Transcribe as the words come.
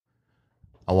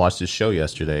I watched this show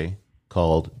yesterday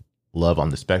called Love on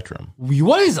the Spectrum.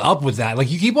 What is up with that?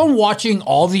 Like, you keep on watching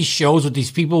all these shows with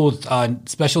these people with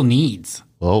special needs.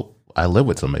 Well, I live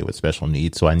with somebody with special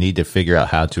needs, so I need to figure out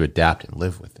how to adapt and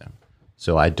live with them.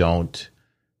 So I don't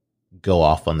go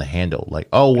off on the handle like,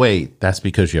 oh, wait, that's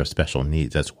because you have special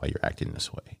needs. That's why you're acting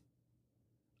this way.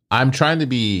 I'm trying to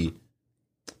be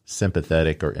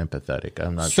sympathetic or empathetic.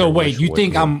 I'm not so sure. Wait, you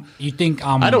think I'm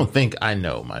I don't think I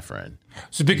know, my friend.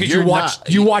 So because you watch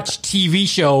TV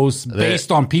shows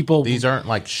based on people. These aren't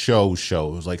like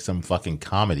shows like some fucking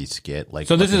comedy skit. Like,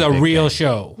 so this is a real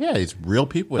show. Yeah, it's real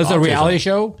people. It's a reality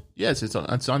show. Yes, it's on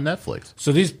Netflix.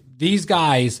 So these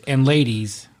guys and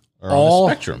ladies are on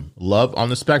the spectrum. Love on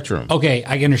the spectrum. Okay,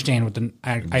 I understand what the.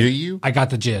 Do you? I got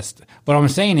the gist. What I'm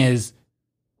saying is,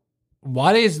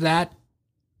 what is that?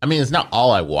 I mean, it's not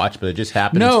all I watch, but it just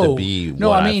happens to be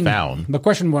what I found. The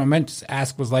question what I meant to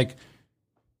ask was like,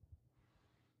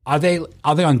 are they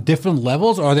on different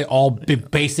levels, or are they all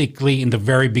basically in the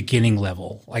very beginning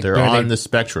level? Like they're on the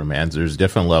spectrum, man. There's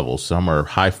different levels. Some are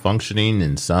high functioning,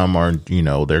 and some are,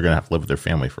 they're gonna have to live with their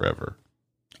family forever.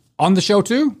 On the show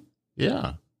too?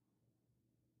 Yeah.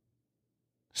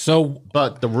 So,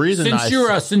 but the reason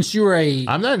since you're a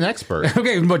I'm not an expert.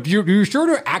 Okay, but you're sure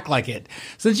to act like it.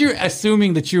 Since you're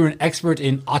assuming that you're an expert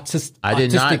in autistic, I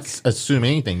did not assume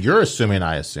anything. You're assuming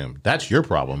I assume. That's your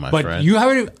problem, my friend. But you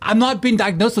haven't. I'm not being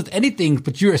diagnosed with anything.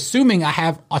 But you're assuming I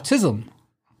have autism.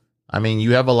 I mean,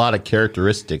 you have a lot of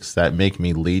characteristics that make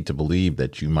me lead to believe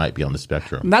that you might be on the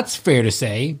spectrum. That's fair to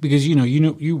say because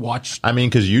you watch. I mean,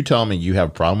 because you tell me you have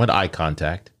a problem with eye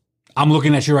contact. I'm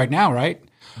looking at you right now, right?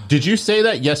 Did you say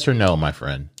that? Yes or no, my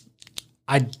friend?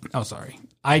 Sorry.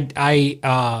 I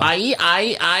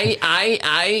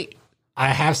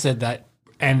have said that,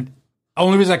 and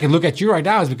only reason I can look at you right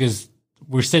now is because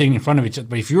we're sitting in front of each other.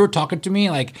 But if you were talking to me,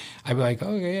 like I'd be like,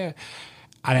 okay, yeah.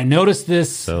 And I noticed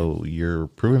this. So you're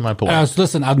proving my point.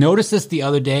 Listen, I noticed this the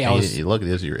other day. Look at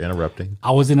this. You're interrupting.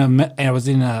 I was in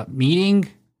a meeting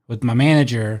with my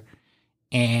manager,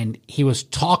 and he was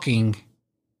talking.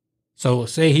 So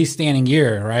say he's standing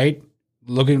here, right?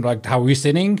 Looking like how we're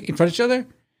sitting in front of each other.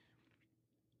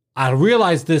 I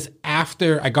realized this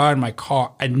after I got in my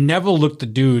car. I never looked the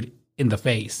dude in the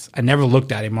face. I never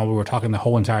looked at him while we were talking the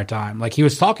whole entire time. Like he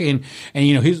was talking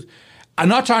and I'm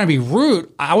not trying to be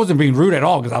rude. I wasn't being rude at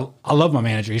all because I love my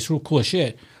manager. He's real cool as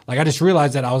shit. Like I just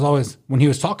realized that I was always, when he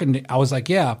was talking, I was like,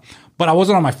 yeah. But I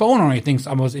wasn't on my phone or anything.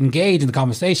 So I was engaged in the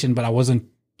conversation, but I wasn't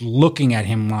looking at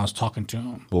him when I was talking to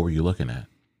him. What were you looking at?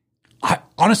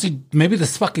 Honestly, maybe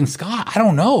this fucking sky. I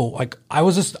don't know. Like I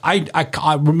was just, I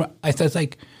said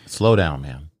like, slow down,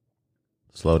 man.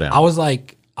 Slow down. I was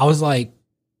like,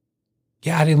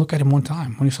 yeah, I didn't look at him one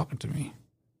time when he was talking to me.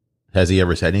 Has he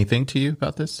ever said anything to you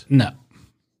about this? No.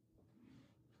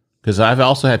 Because I've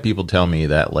also had people tell me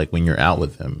that like when you're out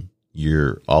with him,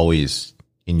 you're always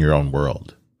in your own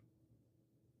world.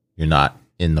 You're not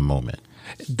in the moment.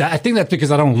 I think that's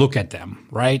because I don't look at them,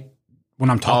 right? When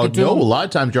I'm talking to them. A lot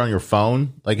of times you're on your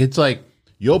phone. Like it's like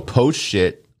you'll post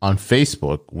shit on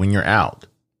Facebook when you're out.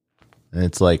 And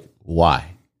it's like,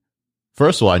 why?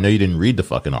 First of all, I know you didn't read the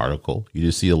fucking article. You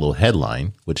just see a little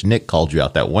headline, which Nick called you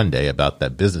out that one day about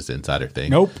that Business Insider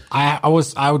thing. Nope. I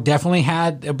definitely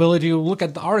had the ability to look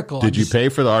at the article. Did you pay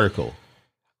for the article?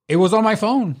 It was on my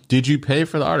phone. Did you pay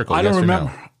for the article? I don't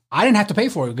remember. No? I didn't have to pay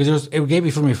for it because it gave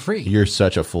it for me free. You're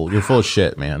such a fool. You're full of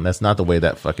shit, man. That's not the way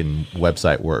that fucking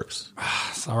website works.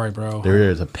 Sorry, bro. There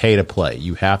is a pay to play.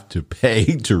 You have to pay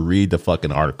to read the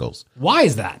fucking articles. Why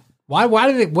is that?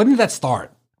 When did that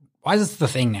start? Why is this the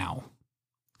thing now?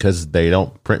 Because they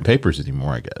don't print papers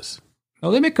anymore, I guess. No,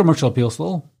 they make commercial appeal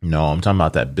still. No, I'm talking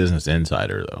about that Business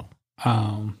Insider,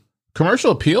 though.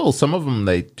 Commercial appeal, some of them,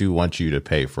 they do want you to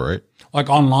pay for it. Like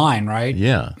online, right?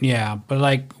 Yeah. Yeah, but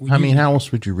like... I mean, how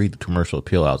else would you read the commercial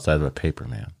appeal outside of a paper,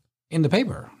 man? In the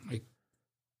paper. Like,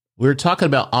 we were talking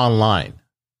about online.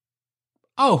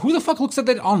 Oh, who the fuck looks at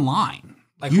that online?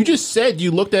 Like you just said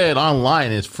you looked at it online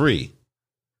and it's free.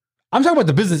 I'm talking about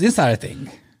the Business Insider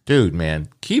thing. Dude, man,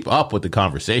 keep up with the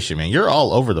conversation, man. You're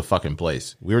all over the fucking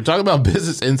place. We were talking about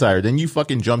Business Insider, then you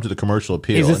fucking jumped to the commercial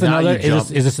appeal. Is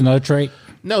this another trait?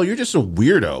 No, you're just a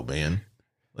weirdo, man.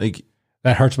 Like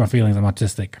that hurts my feelings. I'm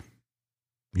autistic.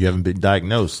 You haven't been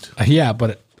diagnosed. Yeah,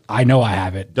 but I know I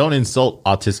have it. Don't insult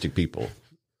autistic people.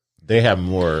 They have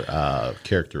more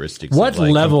characteristics of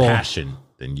compassion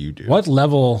than you do. What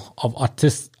level of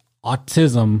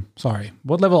autism? Sorry,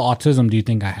 what level of autism do you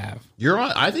think I have?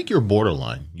 I think you're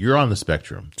borderline. You're on the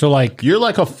spectrum. So like you're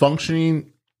like a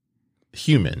functioning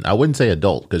human. I wouldn't say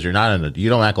adult because you're not you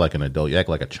don't act like an adult. You act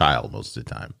like a child most of the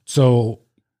time. So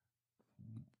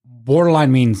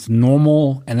borderline means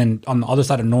normal, and then on the other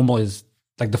side of normal is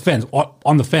like the fence,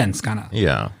 on the fence, kind of.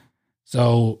 Yeah.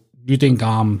 So you think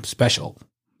I'm special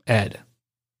ed?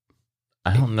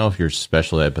 I don't know if you're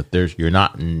special ed, but you're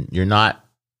not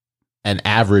an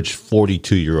average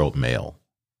 42-year-old male.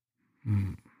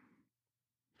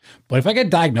 But if I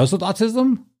get diagnosed with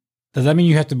autism, does that mean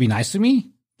you have to be nice to me?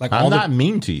 Like I'm not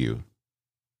mean to you.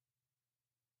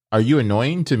 Are you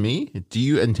annoying to me? Do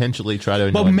you intentionally try to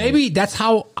annoy But maybe me? that's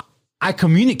how I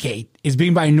communicate, is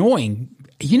being by annoying.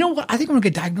 You know what? I think I'm going to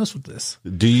get diagnosed with this.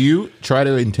 Do you try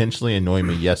to intentionally annoy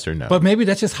me, yes or no? But maybe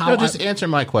that's just how No, just answer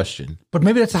my question. But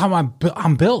maybe that's how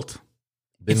I'm built.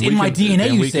 Then It's we in my DNA,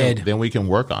 then you we said. Then we can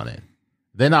work on it.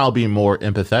 Then I'll be more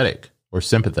empathetic or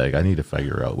sympathetic. I need to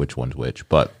figure out which one's which.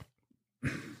 But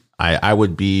I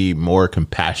would be more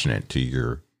compassionate to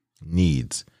your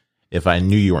needs if I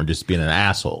knew you weren't just being an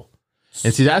asshole.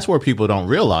 And see, that's where people don't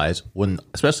realize when,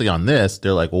 especially on this,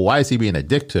 they're like, well, why is he being a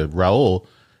dick to Raul?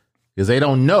 Because they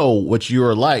don't know what you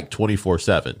are like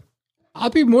 24/7. I'll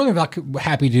be more than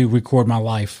happy to record my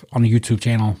life on a YouTube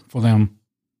channel for them.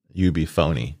 You'd be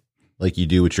phony like you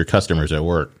do with your customers at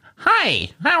work. Hi,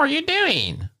 how are you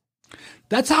doing?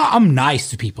 That's how I'm nice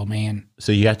to people, man.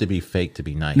 So you have to be fake to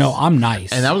be nice. No, I'm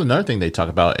nice. And that was another thing they talk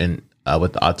about in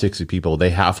with the autistic people. They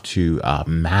have to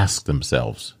mask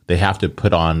themselves. They have to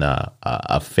put on a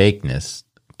fakeness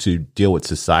to deal with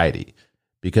society,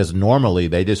 because normally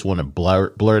they just want to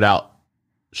blurt out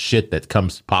shit that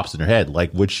pops in their head,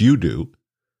 like what you do.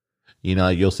 You know,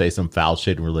 you'll say some foul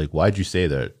shit, and we're like, "Why'd you say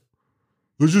that?"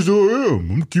 This is who I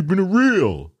am. I'm keeping it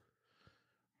real.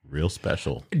 Real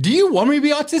special. Do you want me to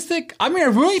be autistic? I mean, I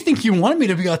really think you wanted me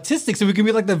to be autistic so we can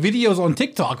be like the videos on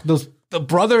TikTok, the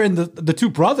brother and the two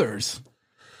brothers.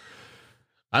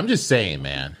 I'm just saying,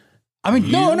 man. I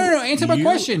mean, no. Answer my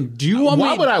question. Do you want me?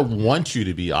 Why would I want you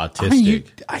to be autistic? I mean,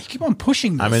 I keep on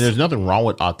pushing this. I mean, there's nothing wrong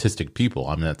with autistic people.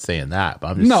 I'm not saying that, but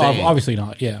I'm just saying. No, obviously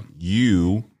not. Yeah.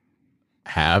 You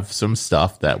have some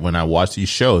stuff that when I watch these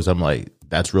shows, I'm like,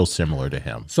 that's real similar to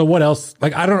him. So what else?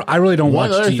 Like, I really don't One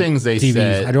watch of the other things they TVs.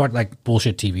 said. I don't watch like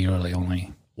bullshit TV really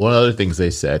only. One of the other things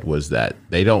they said was that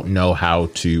they don't know how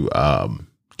to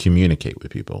communicate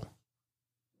with people.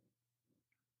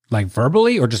 Like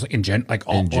verbally or just in general? Like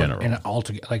In general.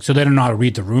 Like, so they don't know how to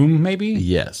read the room, maybe?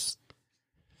 Yes.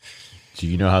 Do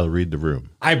you know how to read the room?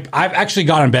 I've actually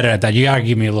gotten better at that. You gotta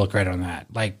give me a little credit on that.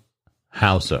 Like,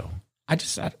 How so? I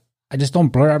just don't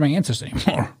blur out my answers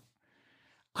anymore.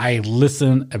 I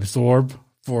listen, absorb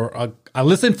I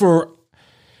listen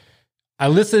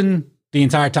the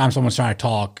entire time someone's trying to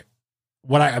talk.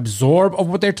 What I absorb of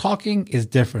what they're talking is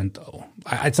different though.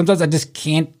 I sometimes I just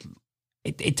can't.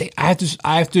 I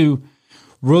have to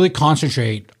really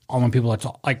concentrate on when people are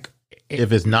talking. Like,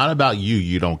 If it's not about you,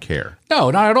 you don't care.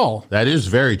 no, not at all. That is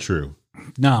very true.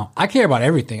 No, I care about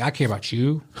everything. I care about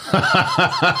you.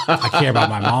 I care about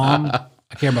my mom.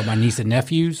 I care about my niece and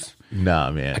nephews.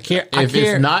 Nah, man. I care. If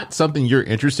it's not something you're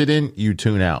interested in, you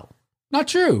tune out. Not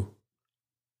true.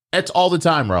 It's all the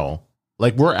time, Raul.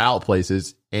 Like, we're out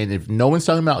places, and if no one's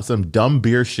talking about some dumb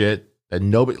beer shit that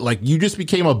nobody, like, you just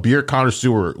became a beer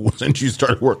connoisseur since you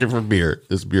started working for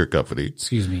this beer company.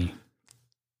 Excuse me.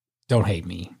 Don't hate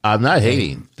me. I'm not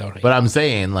hating, Don't hate but I'm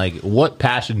saying, like, what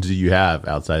passions do you have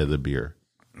outside of the beer?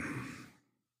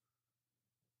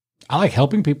 I like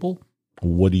helping people.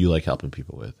 What do you like helping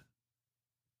people with?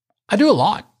 I do a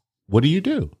lot. What do you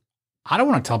do? I don't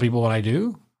want to tell people what I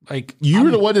do. Like, You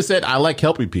were the one that said, I like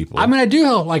helping people. I mean, I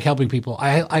do like helping people.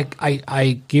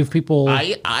 I give people.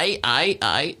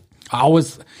 I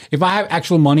always, if I have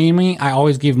actual money in me, I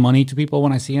always give money to people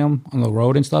when I see them on the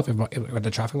road and stuff, if at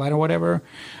the traffic light or whatever.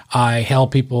 I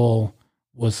help people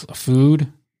with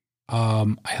food.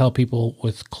 I help people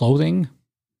with clothing.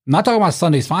 I'm not talking about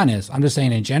Sunday's Finest. I'm just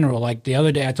saying in general. Like the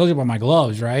other day, I told you about my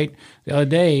gloves, right? The other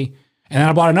day, and then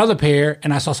I bought another pair,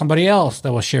 and I saw somebody else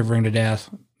that was shivering to death.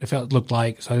 It looked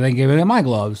like, so they gave it my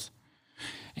gloves.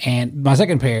 And my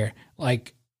second pair,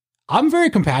 like, I'm a very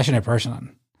compassionate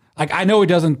person. Like, I know it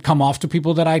doesn't come off to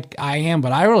people that I am,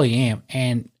 but I really am.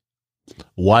 And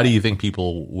why do you think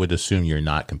people would assume you're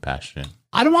not compassionate?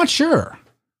 I'm not sure.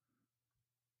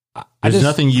 There's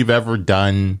nothing you've ever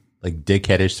done like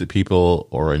dickheadish to people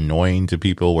or annoying to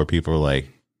people where people are like,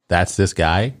 that's this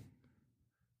guy?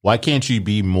 Why can't you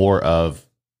be more of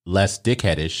less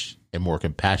dickheadish and more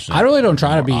compassionate? I really don't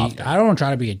try to be. often? I don't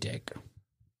try to be a dick.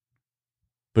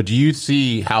 But do you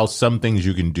see how some things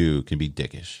you can do can be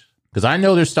dickish? Because I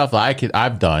know there's stuff that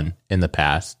I've done in the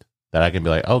past that I can be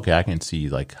like, okay, I can see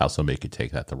like how somebody could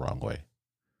take that the wrong way.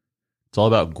 It's all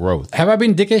about growth. Have I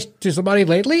been dickish to somebody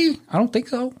lately? I don't think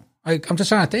so. I'm just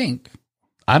trying to think.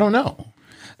 I don't know.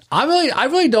 I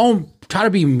really don't try to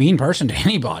be a mean person to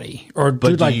anybody. But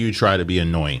do you try to be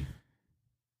annoying?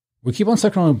 We keep on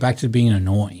circling back to being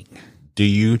annoying. Do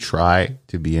you try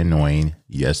to be annoying?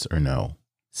 Yes or no?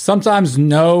 Sometimes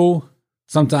no,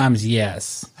 sometimes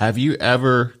yes. Have you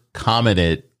ever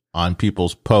commented on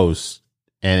people's posts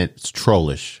and it's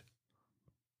trollish?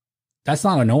 That's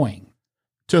not annoying.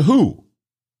 To who?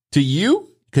 To you?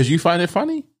 Because you find it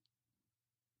funny?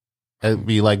 It'd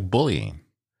be like bullying.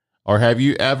 Or have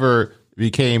you ever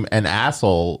became an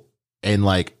asshole and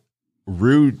like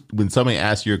rude when somebody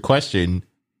asks you a question?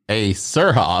 Hey,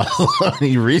 Sirha,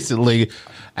 he recently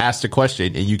asked a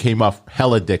question and you came off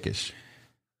hella dickish.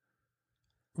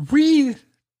 Read.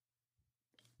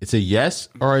 It's a yes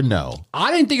or a no. I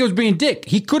didn't think it was being dick.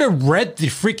 He could have read the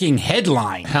freaking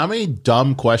headline. How many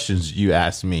dumb questions you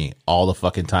ask me all the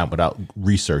fucking time without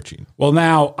researching? Well,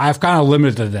 now I've kind of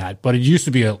limited that, but it used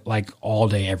to be like all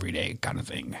day, every day kind of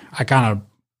thing. I kind of,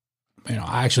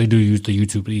 I actually do use the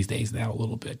YouTube these days now a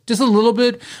little bit, just a little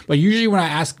bit. But usually when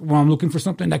I'm looking for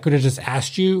something, I could have just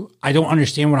asked you. I don't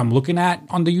understand what I'm looking at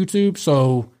on the YouTube,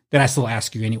 so then I still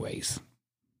ask you anyways.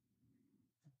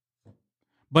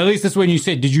 But at least that's when you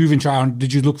said, did you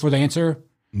look for the answer?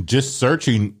 Just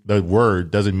searching the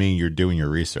word doesn't mean you're doing your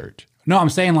research. No, I'm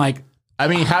saying like,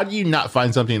 how do you not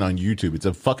find something on YouTube? It's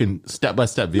a fucking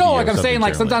step-by-step video. No, like I'm saying,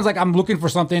 like sometimes like I'm looking for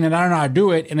something and I don't know how to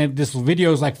do it. And if this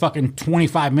video is like fucking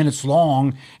 25 minutes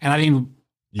long and I didn't.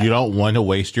 You don't want to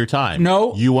waste your time.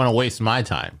 No. You want to waste my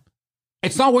time.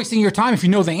 It's not wasting your time if you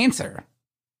know the answer.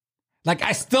 Like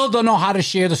I still don't know how to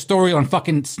share the story on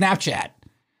fucking Snapchat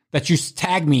that you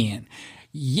tagged me in.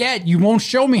 Yet you won't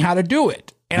show me how to do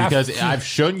it. And because I've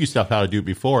shown you stuff how to do it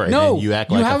before, and then you act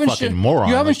like a fucking moron.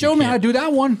 You haven't shown me how to do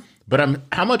that one. But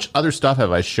how much other stuff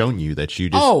have I shown you that you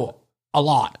just... Oh, a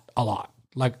lot.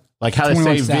 Like how to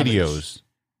save videos.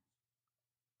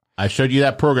 I showed you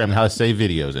that program, how to save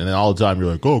videos, and then all the time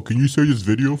you're like, oh, can you save this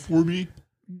video for me?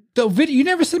 The video, you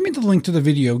never sent me the link to the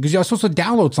video because you're supposed to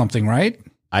download something, right?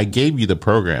 I gave you the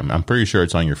program. I'm pretty sure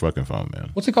it's on your fucking phone,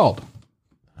 man. What's it called?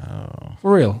 Oh.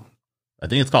 For real? I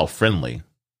think it's called Friendly.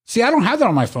 See, I don't have that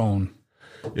on my phone.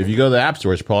 If you go to the App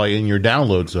Store, it's probably in your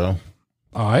download, so.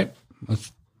 All right.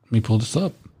 Let me pull this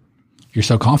up. You're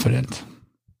so confident.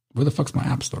 Where the fuck's my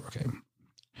App Store? Okay.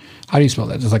 How do you spell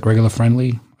that? Just like regular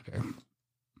Friendly? Okay.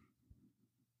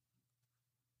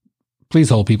 Please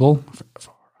hold, people. Friendly.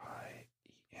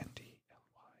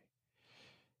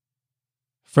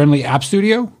 Friendly App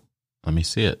Studio? Let me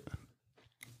see it.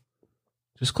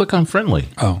 Just click on Friendly.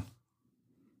 Oh.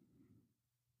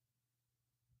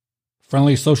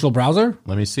 Friendly social browser?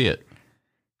 Let me see it.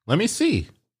 Let me see.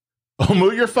 Oh,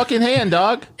 move your fucking hand,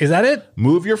 dog. Is that it?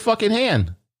 Move your fucking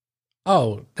hand.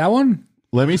 Oh, that one?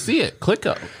 Let me see it. Click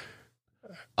up.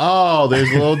 Oh, there's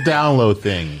a little download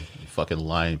thing. You fucking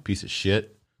lying piece of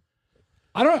shit.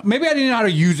 Maybe I didn't know how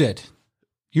to use it.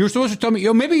 You were supposed to tell me.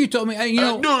 Maybe you told me.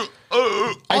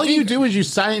 All you do is you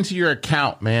sign into your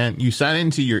account, man. You sign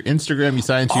into your Instagram. You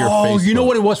sign into your Facebook. Oh, you know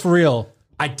what it was for real?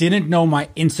 I didn't know my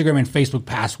Instagram and Facebook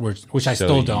passwords, which I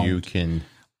still don't. You can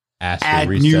ask add to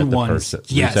reset new the ones.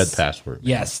 Yes. Reset password.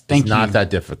 Yes, thank you. It's not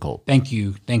that difficult. Thank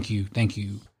you.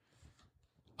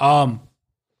 So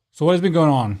what has been going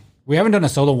on? We haven't done a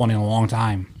solo one in a long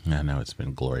time. I know, it's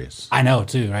been glorious. I know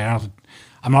too, right?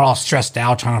 I'm not all stressed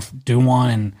out trying to do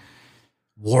one and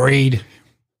worried.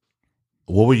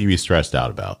 What would you be stressed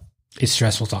out about? It's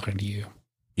stressful talking to you.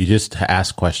 You just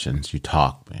ask questions. You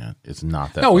talk, man. It's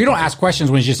not that. No, you don't ask questions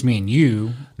when it's just me and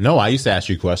you. No, I used to ask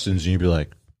you questions and you'd be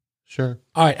like, sure.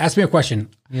 All right, ask me a question.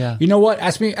 Yeah. You know what?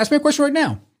 Ask me a question right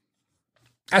now.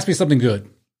 Ask me something good.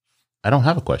 I don't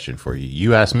have a question for you.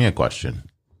 You ask me a question.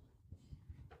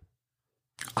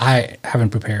 I haven't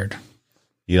prepared.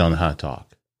 You don't know how to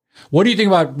talk. What do you think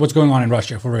about what's going on in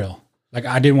Russia, for real? Like,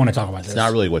 I didn't want to talk about this. It's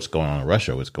not really what's going on in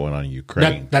Russia. What's going on in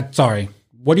Ukraine. Sorry.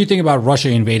 What do you think about Russia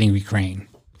invading Ukraine?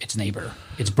 Its neighbor,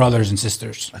 its brothers and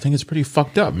sisters. I think it's pretty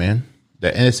fucked up, man.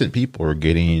 The innocent people are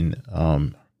getting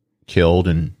killed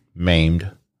and maimed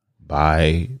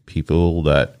by people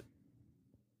that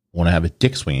want to have a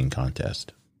dick swinging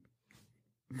contest.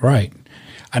 Right.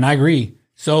 And I agree.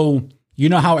 So, you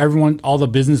know how all the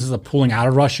businesses are pulling out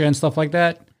of Russia and stuff like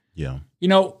that? Yeah.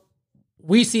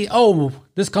 We see,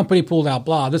 this company pulled out,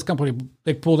 blah. This company,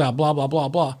 they pulled out, blah, blah, blah,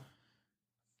 blah.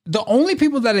 The only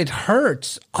people that it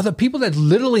hurts are the people that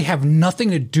literally have nothing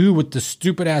to do with the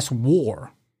stupid ass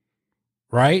war,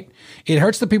 right? It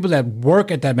hurts the people that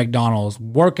work at that McDonald's,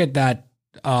 work at that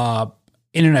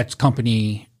internet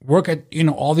company, work at,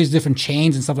 all these different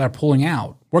chains and stuff that are pulling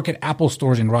out, work at Apple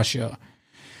stores in Russia.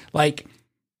 Like,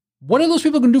 what are those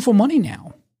people going to do for money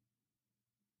now?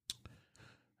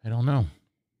 I don't know.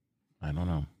 I don't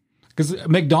know. Because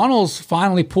McDonald's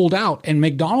finally pulled out, and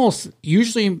McDonald's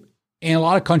usually in a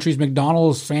lot of countries,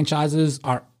 McDonald's franchises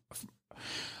are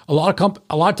a lot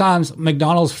of times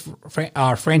McDonald's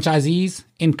are franchisees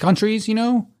in countries. You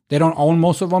know, they don't own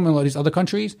most of them in these other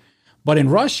countries, but in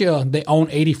Russia they own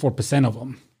 84% of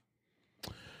them.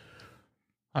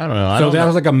 I don't know. So that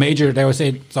was like a major. They would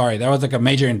say, sorry, that was like a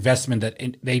major investment that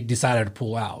they decided to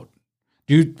pull out.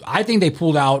 Dude, I think they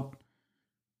pulled out.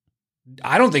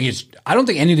 I don't think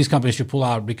any of these companies should pull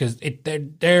out because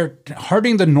they're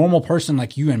hurting the normal person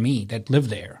like you and me that live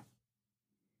there.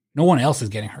 No one else is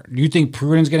getting hurt. Do you think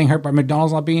Putin's getting hurt by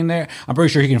McDonald's not being there? I'm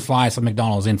pretty sure he can fly some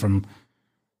McDonald's in from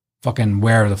fucking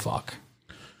where the fuck.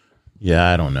 Yeah,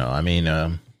 I don't know. I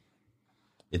mean,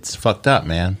 it's fucked up,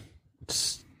 man.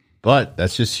 But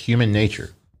that's just human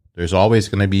nature. There's always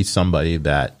going to be somebody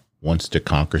that wants to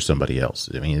conquer somebody else.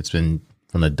 I mean, it's been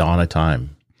from the dawn of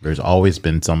time. There's always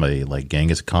been somebody like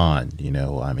Genghis Khan, you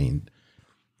know. I mean,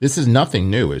 this is nothing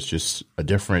new. It's just a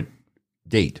different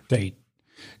date.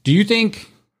 Do you think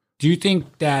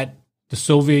that the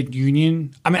Soviet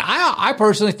Union, I mean, I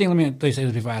personally think, let me say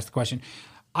this before I ask the question.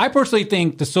 I personally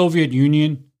think the Soviet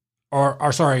Union,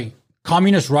 or sorry,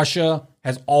 communist Russia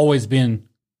has always been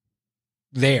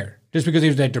there. Just because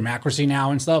there's that democracy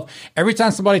now and stuff. Every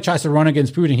time somebody tries to run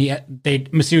against Putin, they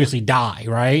mysteriously die,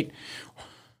 right?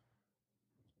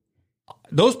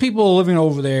 Those people living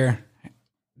over there,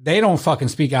 they don't fucking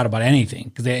speak out about anything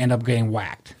because they end up getting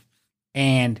whacked.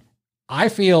 And I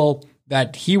feel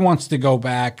that he wants to go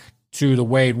back to the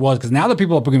way it was because now the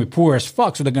people are going to be poor as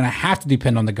fuck, so they're going to have to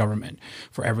depend on the government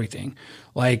for everything.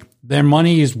 Like their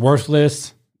money is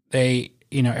worthless.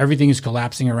 Everything is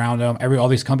collapsing around them. All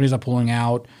these companies are pulling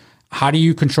out. How do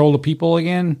you control the people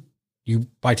again?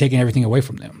 By taking everything away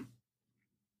from them.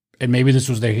 And maybe this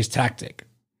was his tactic.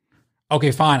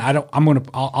 Okay, fine.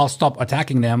 I'll stop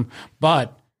attacking them,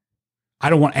 but I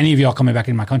don't want any of y'all coming back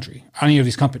in my country. Any of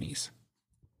these companies.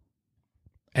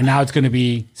 And now it's going to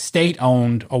be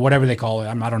state-owned or whatever they call it.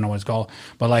 I don't know what it's called.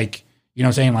 But like, you know what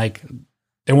I'm saying? Like,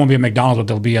 there won't be a McDonald's, but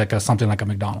there'll be like something like a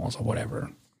McDonald's or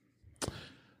whatever.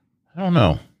 I don't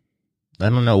know. I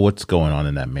don't know what's going on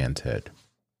in that man's head.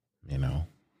 You know?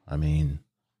 I mean,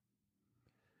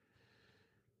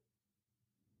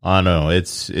 I don't know.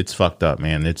 It's fucked up,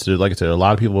 man. It's like I said, a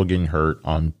lot of people are getting hurt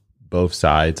on both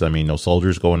sides. I mean, those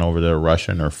soldiers going over there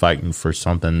Russian or fighting for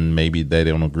something maybe they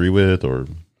don't agree with, or,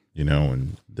 you know,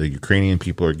 and the Ukrainian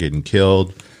people are getting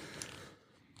killed.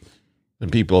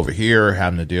 And people over here are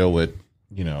having to deal with,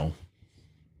 you know,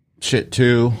 shit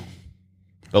too.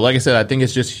 But like I said, I think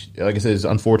it's just, like I said, it's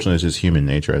unfortunate. It's just human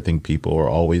nature. I think people are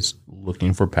always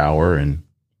looking for power, and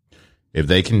if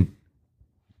they can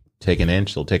take an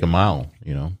inch, they'll take a mile,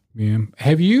 you know? Yeah.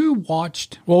 Have you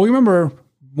watched, we remember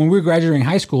when we were graduating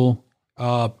high school,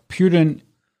 Putin,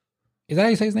 is that how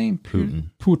you say his name?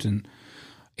 Putin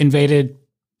invaded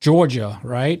Georgia,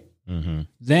 right? Mm-hmm.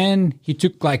 Then he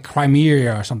took like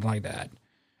Crimea or something like that.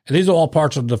 And these are all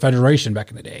parts of the Federation back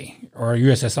in the day, or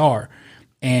USSR.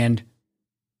 And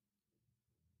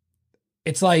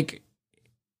it's like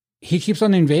he keeps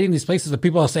on invading these places that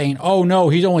people are saying, oh, no,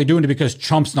 he's only doing it because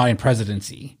Trump's not in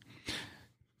presidency.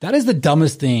 That is the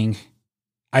dumbest thing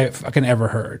I fucking ever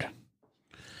heard.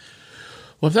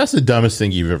 Well, if that's the dumbest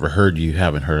thing you've ever heard, you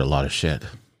haven't heard a lot of shit.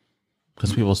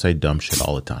 Because people say dumb shit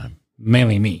all the time.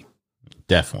 Mainly me.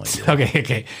 Definitely. Yeah.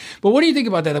 Okay. But what do you think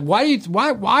about that?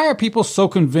 Why are people so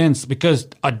convinced because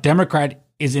a Democrat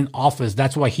is in office?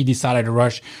 That's why he decided to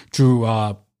rush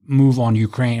to move on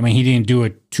Ukraine. I mean, he didn't do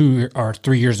it 2 or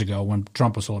 3 years ago when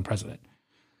Trump was still in president.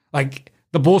 Like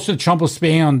the bullshit Trump was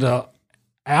saying on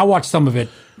I watched some of it.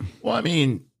 Well, I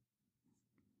mean,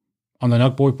 on the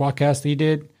Nuck Boy podcast he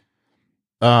did.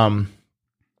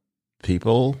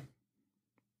 People,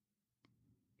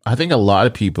 I think a lot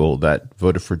of people that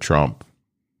voted for Trump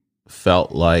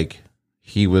felt like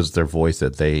he was their voice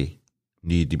that they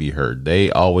need to be heard.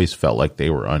 They always felt like they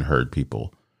were unheard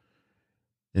people.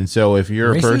 And so if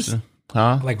you're racist? A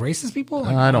person, like racist people?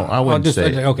 Like, I wouldn't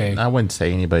say, okay. I wouldn't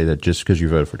say anybody that just because you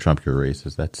voted for Trump, you're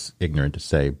racist. That's ignorant to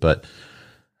say. But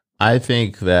I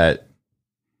think that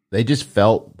they just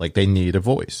felt like they needed a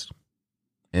voice.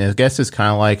 And I guess it's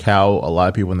kind of like how a lot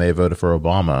of people, when they voted for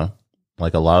Obama,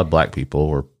 like a lot of black people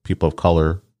or people of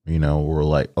color, you know, were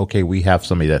like, okay, we have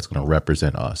somebody that's going to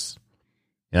represent us.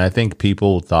 And I think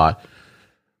people thought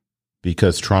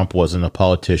because Trump wasn't a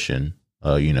politician,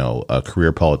 you know, a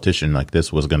career politician, like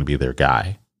this was going to be their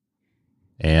guy.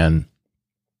 And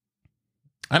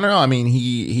I don't know. I mean,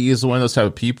 he is one of those type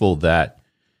of people that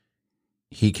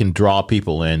he can draw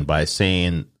people in by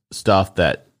saying stuff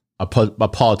that a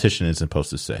politician isn't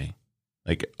supposed to say.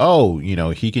 Like, oh, you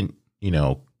know, he can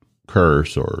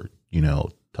curse or,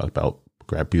 talk about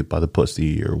grab people by the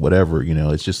pussy or whatever,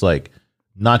 it's just like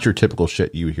not your typical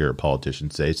shit you hear a politician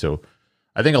say. So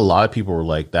I think a lot of people were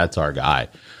like, that's our guy.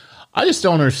 I just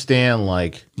don't understand,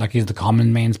 like he's the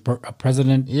common man's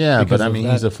president. Yeah, but I mean,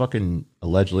 he's a fucking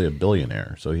allegedly a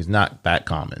billionaire, so he's not that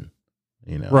common,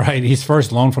 Right. His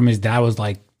first loan from his dad was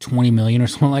like 20 million or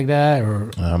something like that.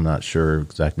 Or I'm not sure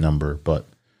exact number, but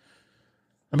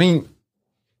I mean,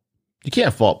 you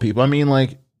can't fault people. I mean,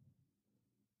 like,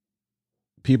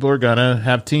 people are gonna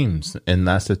have teams, and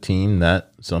that's a team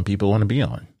that some people want to be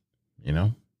on.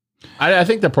 I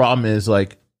think the problem is,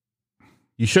 like,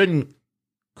 you shouldn't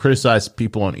criticize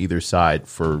people on either side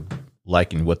for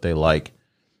liking what they like,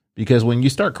 because when you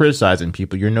start criticizing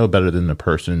people, you're no better than the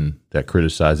person that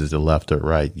criticizes the left or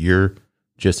right. You're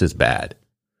just as bad.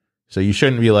 So you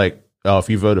shouldn't be like, oh, if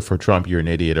you voted for Trump, you're an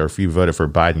idiot, or if you voted for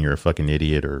Biden, you're a fucking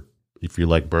idiot, or if you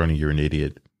like Bernie, you're an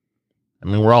idiot. I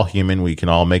mean, we're all human. We can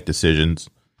all make decisions.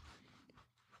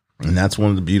 And that's one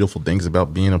of the beautiful things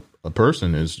about being a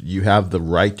person is you have the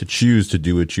right to choose to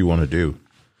do what you want to do.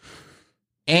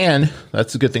 And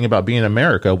that's the good thing about being in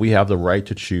America. We have the right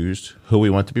to choose who we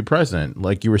want to be president.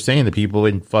 Like you were saying, the people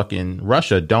in fucking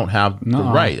Russia don't have the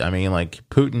right. I mean, like,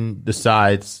 Putin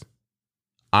decides,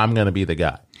 I'm going to be the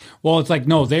guy. Well, it's like,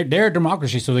 no, they're a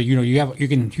democracy, so that you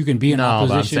can be in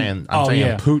opposition. I'm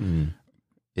saying Putin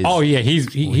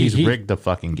is, he's rigged the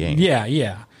fucking game.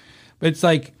 Yeah. But it's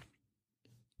like,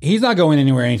 he's not going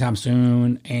anywhere anytime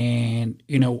soon, and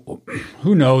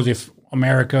who knows if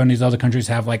America and these other countries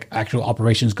have like actual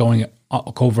operations going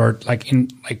covert,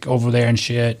 like over there and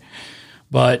shit.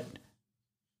 But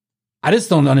I just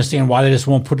don't understand why they just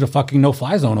won't put the fucking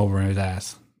no-fly zone over his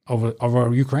ass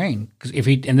over Ukraine. Because if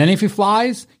he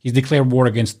flies, he's declared war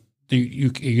against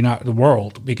the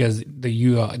world, because the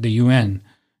UN.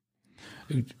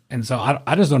 And so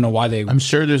I just don't know why they. I'm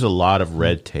sure there's a lot of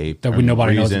red tape that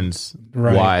nobody reasons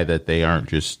why that they aren't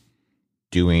just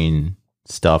doing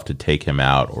stuff to take him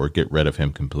out or get rid of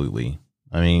him completely.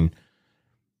 I mean,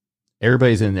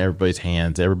 everybody's in everybody's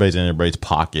hands, everybody's in everybody's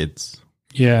pockets.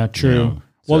 Yeah, true.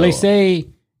 Well, they say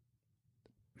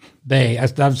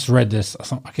I've just read this. I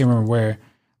can't remember where.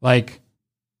 Like,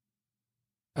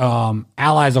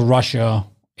 allies of Russia,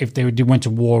 if they went to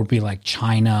war, would be like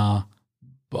China.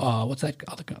 What's that?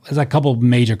 There's a couple of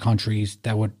major countries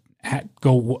that would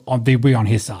go on. They'd be on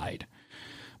his side,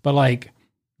 but like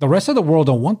the rest of the world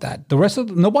don't want that.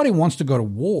 Nobody wants to go to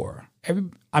war.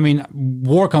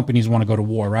 War companies want to go to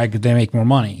war, right? Because they make more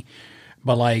money.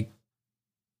 But like,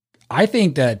 I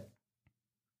think that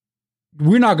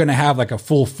we're not going to have like a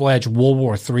full-fledged World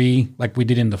War III like we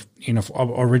did in the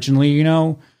originally,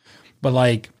 but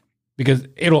like, because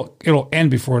it'll end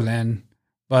before then.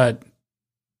 But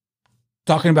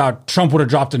talking about Trump would have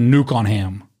dropped a nuke on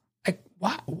him. Like,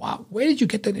 why, where did you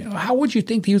get that? How would you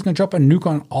think that he was going to drop a nuke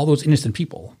on all those innocent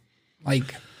people?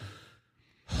 Like,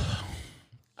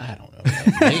 I don't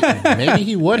know. Maybe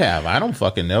he would have. I don't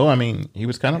fucking know. I mean, he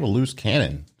was kind of a loose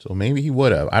cannon, so maybe he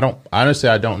would have. I don't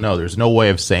know. There's no way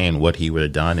of saying what he would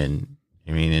have done. And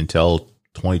I mean, until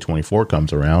 2024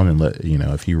 comes around and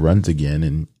if he runs again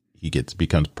and he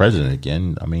becomes president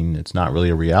again, I mean, it's not really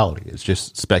a reality. It's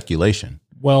just speculation.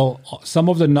 Well, some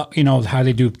of the, how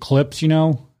they do clips,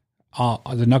 the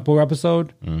Nukbo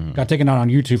episode got taken out on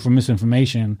YouTube for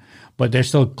misinformation, but there's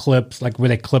still clips like where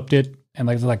they clipped it and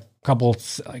like a couple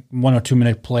like 1 or 2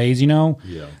 minute plays,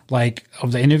 like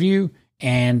of the interview,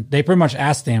 and they pretty much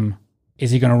asked him, "Is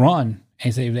he going to run?" And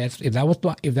he said, "If that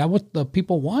was the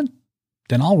people want,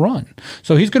 then I'll run."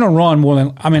 So he's going to run more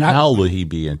than How old will he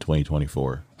be in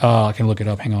 2024? I can look it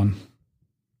up. Hang on.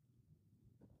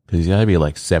 Because he's got to be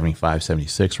like 75,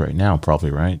 76 right now, probably,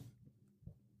 right?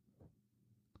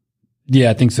 Yeah,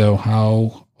 I think so.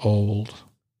 How old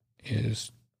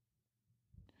is...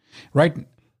 Right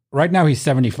now he's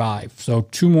 75, so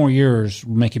 2 more years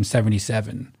will make him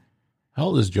 77. How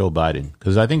old is Joe Biden?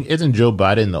 Because I think, isn't Joe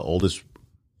Biden the oldest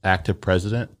active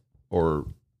president? Or...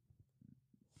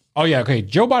 Oh, yeah, okay.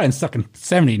 Joe Biden's stuck in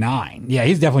 79. Yeah,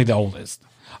 he's definitely the oldest.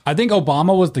 I think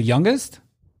Obama was the youngest.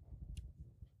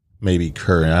 Maybe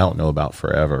current. I don't know about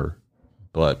forever,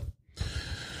 but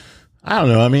I don't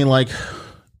know. I mean, like,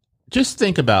 just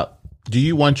think about, do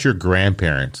you want your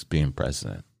grandparents being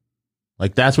president?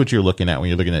 Like, that's what you're looking at when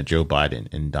you're looking at Joe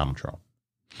Biden and Donald Trump.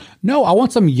 No, I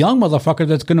want some young motherfucker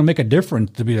that's going to make a difference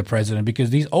to be the president,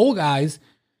 because these old guys,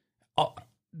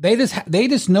 they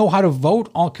just know how to vote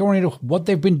according to what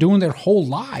they've been doing their whole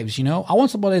lives. I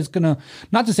want somebody that's going to,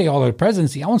 not to say all their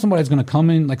presidency, I want somebody that's going to come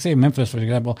in, like say Memphis, for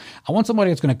example. I want somebody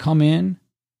that's going to come in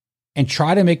and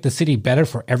try to make the city better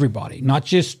for everybody, not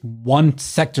just one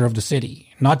sector of the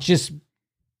city, not just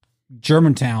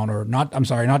Germantown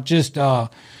not just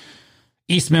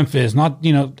East Memphis,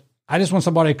 I just want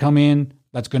somebody to come in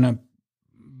that's going to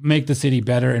make the city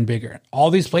better and bigger. All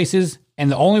these places,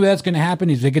 and the only way that's going to happen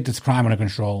is they get this crime under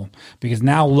control, because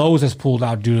now Lowe's has pulled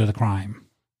out due to the crime.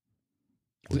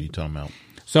 What are you talking about?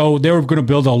 So they were going to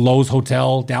build a Lowe's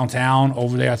hotel downtown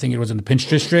over there. I think it was in the Pinch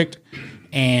District.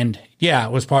 And yeah,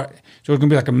 it was so it was going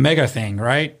to be like a mega thing,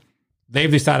 right?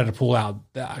 They've decided to pull out.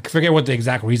 I forget what the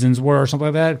exact reasons were or something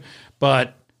like that,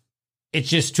 but it's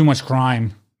just too much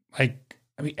crime. Like,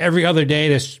 I mean, every other day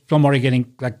there's somebody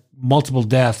getting like multiple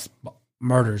deaths,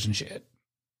 murders and shit.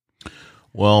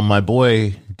 Well, my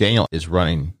boy Daniel is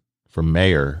running for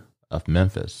mayor of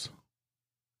Memphis.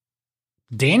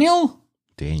 Daniel?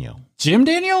 Jim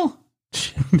Daniel?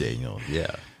 Jim Daniel,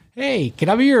 yeah. Hey, can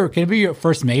I be your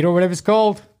first mate or whatever it's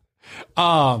called?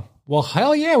 Well,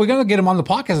 hell yeah, we're gonna get him on the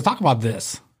podcast to talk about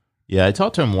this. Yeah, I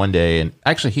talked to him one day, and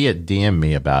actually he had DM'd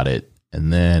me about it,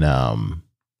 and then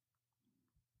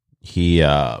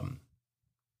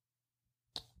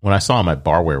when I saw him at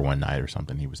Barware one night or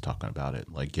something, he was talking about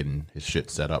it, like getting his shit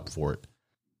set up for it.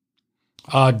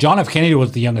 John F. Kennedy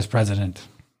was the youngest president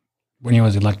when he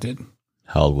was elected.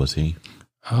 How old was he?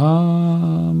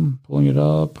 Pulling it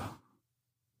up.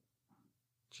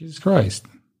 Jesus Christ.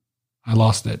 I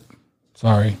lost it.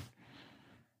 Sorry.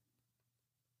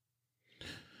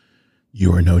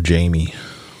 You are no Jamie.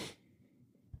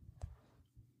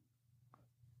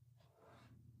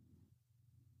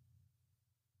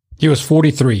 He was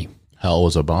 43. How old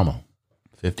was Obama?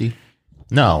 50?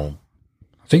 No.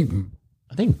 I think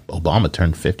Obama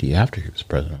turned 50 after he was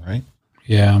president, right?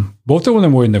 Yeah. Both of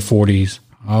them were in their 40s.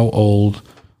 How old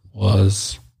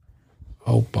was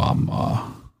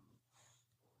Obama?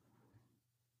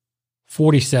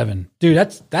 47. Dude,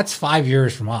 that's 5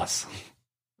 years from us.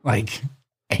 Like,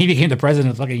 he became the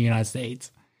president of the fucking United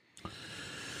States.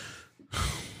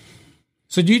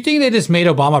 So do you think they just made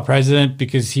Obama president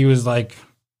because he was like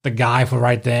the guy for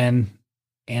right then?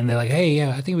 And they're like, hey, yeah,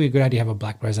 I think it would be a good idea to have a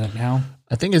black president now.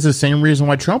 I think it's the same reason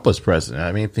why Trump was president.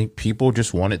 I mean, I think people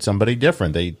just wanted somebody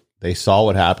different. They saw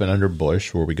what happened under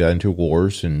Bush, where we got into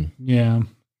wars, and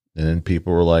then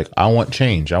people were like, I want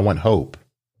change. I want hope.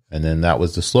 And then that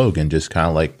was the slogan, just kind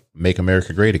of like make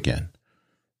America great again.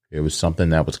 It was something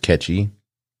that was catchy.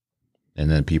 And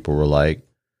then people were like,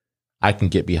 I can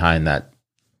get behind that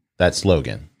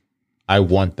slogan. I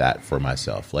want that for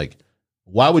myself. Like,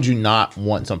 why would you not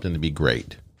want something to be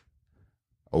great?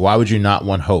 Or why would you not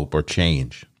want hope or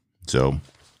change? So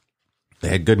they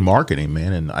had good marketing,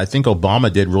 man. And I think Obama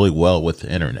did really well with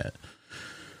the internet.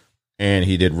 And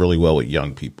he did really well with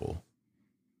young people.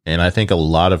 And I think a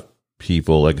lot of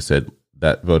people, like I said,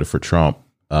 that voted for Trump,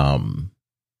 want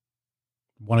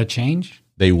to change?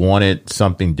 They wanted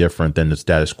something different than the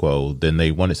status quo. Then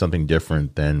they wanted something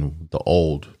different than the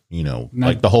old,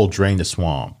 like the whole drain the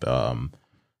swamp.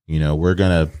 We're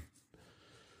going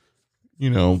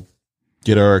to,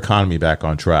 get our economy back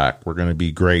on track. We're going to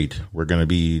be great. We're going to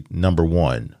be number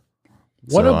one.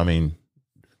 I mean,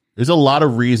 there's a lot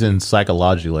of reasons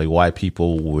psychologically why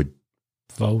people would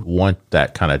vote, want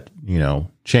that kind of,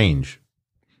 change,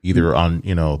 either on,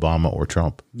 Obama or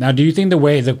Trump. Now, do you think the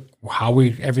way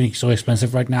everything's so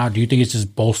expensive right now, do you think it's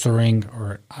just bolstering,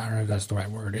 or I don't know if that's the right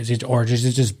word, is it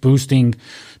just boosting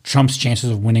Trump's chances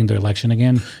of winning the election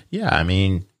again? Yeah. I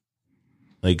mean,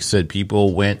 like I said,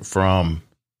 people went from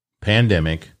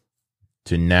pandemic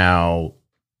to now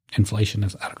inflation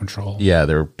is out of control. Yeah,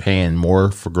 they're paying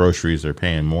more for groceries, they're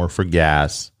paying more for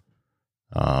gas.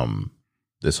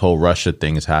 This whole Russia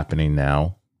thing is happening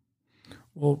now.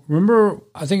 Well, remember,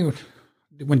 I think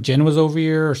when Jen was over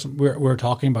here, we were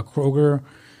talking about Kroger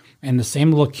and the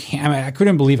same little can. I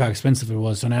couldn't believe how expensive it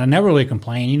was. And I never really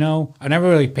complained, I never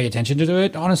really pay attention to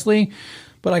it, honestly.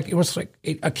 But like, it was like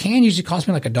a can usually cost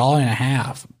me like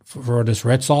 $1.50 for this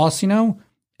red sauce, and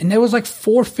it was like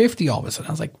 $4.50 all of a sudden.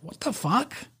 I was like, what the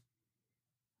fuck?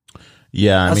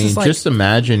 Yeah, I mean, just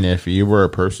imagine if you were a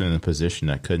person in a position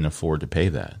that couldn't afford to pay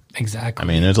that. Exactly. I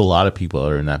mean, there's a lot of people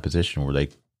that are in that position where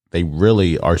they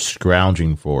really are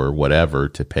scrounging for whatever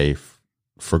to pay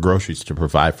for groceries to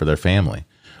provide for their family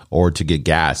or to get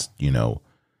gas,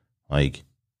 like,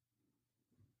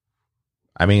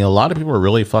 I mean, a lot of people are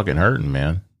really fucking hurting,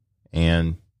 man.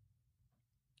 And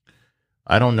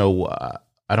I don't know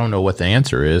what the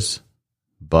answer is,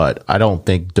 but I don't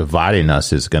think dividing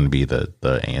us is going to be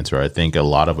the answer. I think a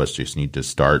lot of us just need to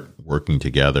start working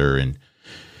together. And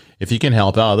if you can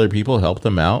help out other people, help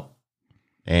them out.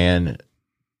 But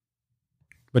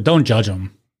don't judge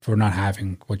them for not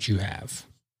having what you have.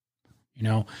 You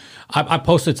know, I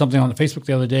posted something on the Facebook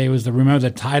the other day. It was remember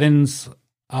the Titans,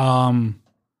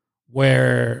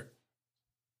 where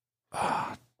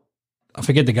I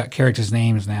forget the characters'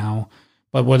 names now,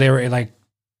 but where they were like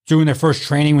doing their first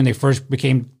training when they first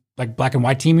became like black and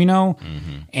white team, you know,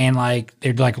 and like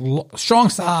they're like strong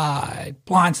side,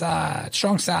 blind side,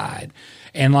 strong side,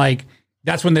 and like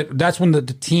that's when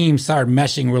the team started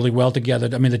meshing really well together.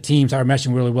 I mean, the team started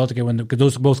meshing really well together because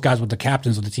those both guys were the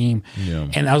captains of the team. Yeah.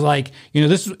 And I was like, you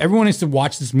know, everyone needs to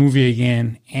watch this movie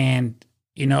again, and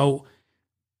you know,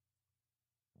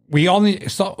 we all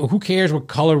need. So who cares what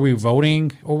color we're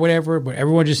voting or whatever? But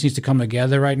everyone just needs to come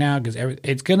together right now because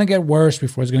it's gonna get worse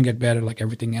before it's gonna get better, like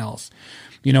everything else.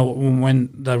 You know, when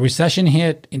the recession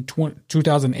hit in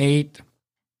 2008,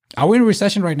 are we in a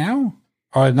recession right now?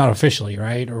 Or not officially,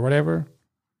 right? Or whatever?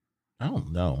 I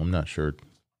don't know. I'm not sure.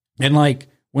 And like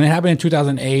when it happened in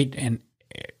 2008 and,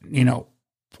 you know,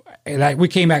 like we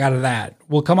came back out of that.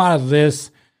 We'll come out of this.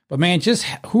 But man, just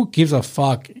who gives a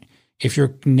fuck if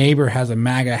your neighbor has a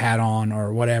MAGA hat on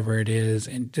or whatever it is?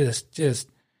 And just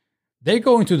they're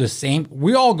going through the same,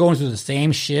 we're all going through the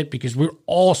same shit because we're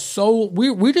all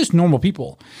we're just normal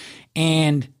people.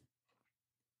 And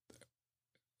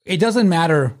it doesn't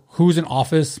matter who's in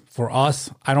office for us,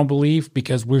 I don't believe,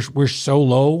 because we're so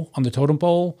low on the totem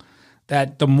pole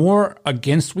that the more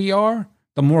against we are,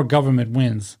 the more government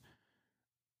wins.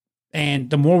 And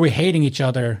the more we're hating each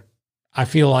other, I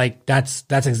feel like that's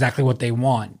exactly what they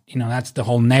want. You know, that's the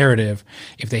whole narrative.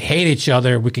 If they hate each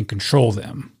other, we can control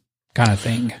them. Kind of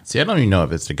thing. See, I don't even know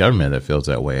if it's the government that feels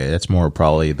that way. That's more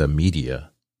probably the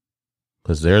media,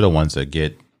 because they're the ones that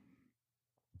get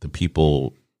the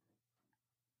people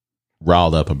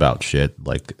riled up about shit.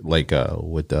 Like with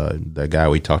the guy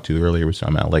we talked to earlier was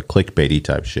talking about, like clickbaity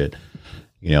type shit.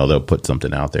 You know, they'll put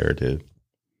something out there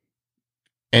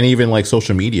and even like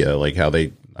social media, like how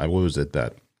what was it,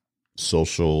 that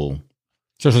social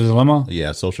dilemma?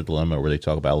 Yeah, social dilemma, where they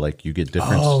talk about like you get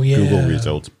different Google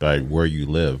results by where you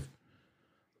live.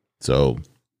 So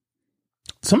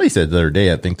somebody said the other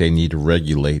day, I think they need to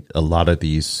regulate a lot of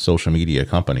these social media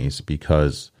companies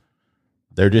because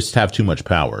they just have too much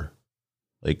power.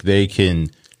 Like they can,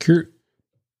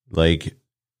 like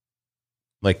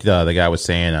the guy was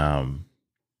saying,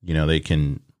 you know, they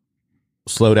can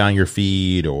slow down your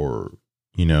feed or,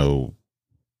 you know,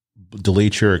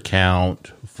 delete your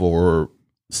account for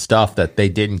stuff that they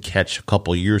didn't catch a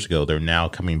couple of years ago. They're now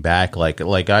coming back. Like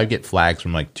I get flags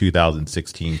from like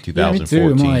 2016,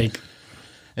 2014. Yeah, me too.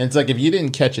 And it's like, if you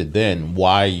didn't catch it then,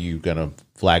 why are you going to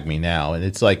flag me now? And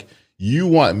it's like, you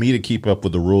want me to keep up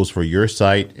with the rules for your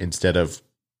site instead of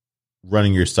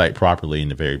running your site properly in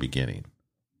the very beginning.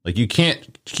 Like you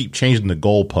can't keep changing the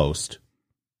goalpost,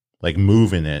 like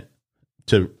moving it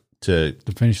to the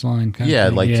finish line.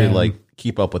 To like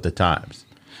keep up with the times.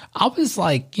 I was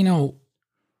like, you know,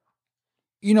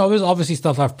 there's obviously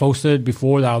stuff I've posted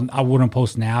before that I wouldn't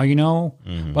post now, you know,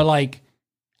 but like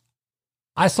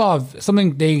I saw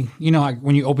something like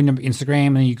when you open up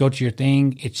Instagram and you go to your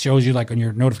thing, it shows you like on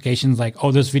your notifications, like,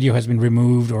 oh, this video has been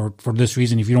removed or for this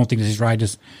reason. If you don't think this is right,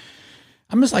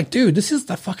 I'm just like, dude, this is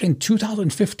the fucking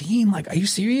 2015. Like, are you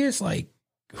serious? Like,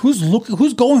 who's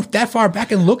going that far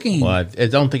back and looking? Well, I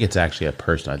don't think it's actually a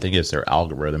person. I think it's their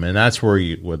algorithm. And that's where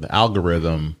the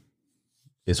algorithm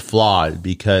is flawed,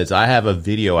 because I have a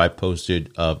video I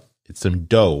posted of some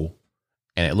dough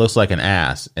and it looks like an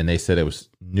ass, and they said it was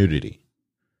nudity.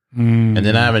 And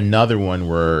then I have another one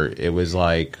where it was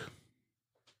like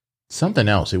something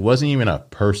else. It wasn't even a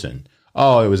person.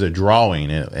 Oh, it was a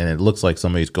drawing, and it looks like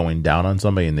somebody's going down on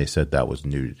somebody, and they said that was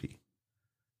nudity.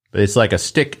 But it's like a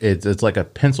stick. It's like a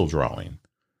pencil drawing.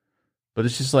 But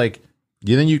it's just like,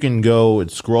 then you can go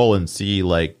and scroll and see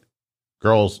like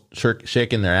girls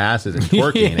shaking their asses and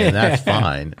twerking, and that's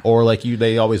fine. Or like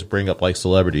they always bring up like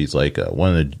celebrities, like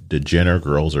one of the Jenner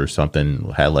girls or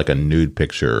something had like a nude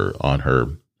picture on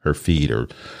her feed, or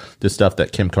the stuff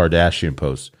that Kim Kardashian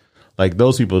posts. Like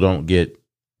those people don't get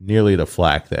nearly the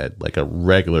flack that like a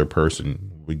regular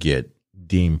person would get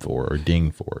deemed for or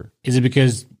dinged for. Is it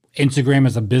because Instagram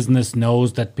as a business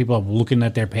knows that people are looking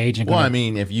at their page? And I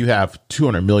mean, if you have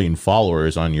 200 million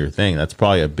followers on your thing, that's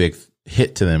probably a big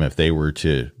hit to them if they were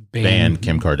to ban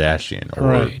Kim Kardashian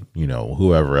or, you know,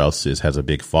 whoever else has a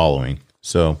big following.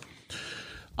 So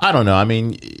I don't know. I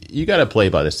mean, you got to play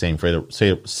by the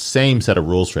same set of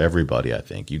rules for everybody. I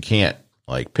think you can't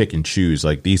like pick and choose,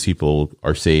 like these people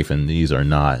are safe and these are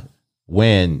not,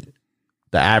 when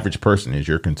the average person is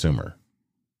your consumer.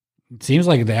 It seems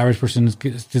like the average person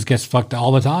just gets fucked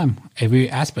all the time, every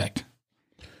aspect.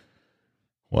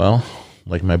 Well,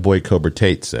 like my boy Cobra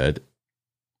Tate said,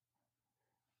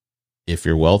 if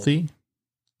you're wealthy,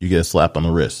 you get a slap on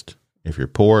the wrist. If you're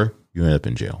poor, you end up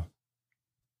in jail.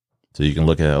 So you can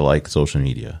look at it like social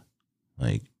media.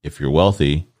 Like if you're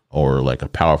wealthy or like a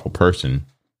powerful person,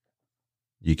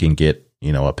 you can get,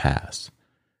 a pass.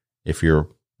 If you're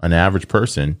an average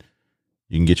person,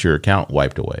 you can get your account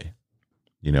wiped away,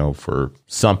 for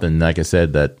something, like I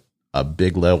said, that a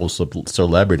big level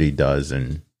celebrity does.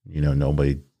 And,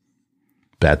 nobody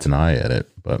bats an eye at it.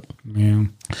 But yeah,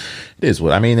 it is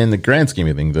what, in the grand scheme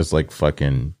of things, that's like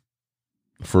fucking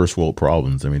first world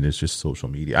problems. It's just social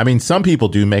media. Some people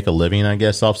do make a living, I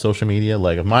guess, off social media.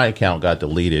 Like if my account got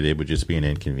deleted, it would just be an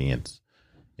inconvenience.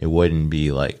 It wouldn't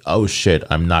be like, oh shit,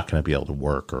 I'm not going to be able to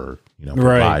work or,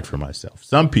 provide for myself.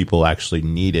 Some people actually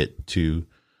need it to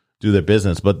do their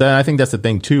business. But then I think that's the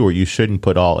thing too, where you shouldn't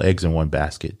put all eggs in one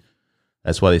basket.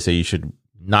 That's why they say you should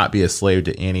not be a slave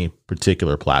to any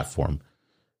particular platform.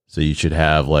 So you should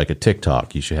have like a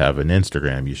TikTok, you should have an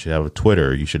Instagram, you should have a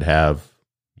Twitter, you should have,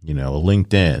 a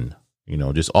LinkedIn,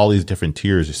 just all these different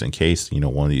tiers just in case,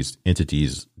 one of these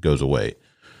entities goes away.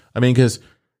 Because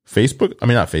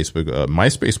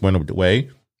MySpace went away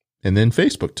and then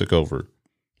Facebook took over.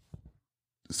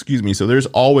 Excuse me. So there's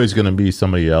always going to be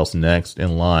somebody else next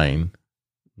in line,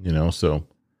 so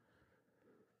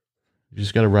you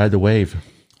just got to ride the wave.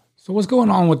 So what's going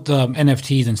on with the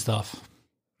NFTs and stuff?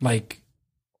 Like,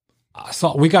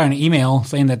 we got an email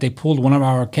saying that they pulled one of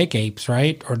our cake apes,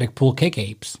 right? Or they pulled cake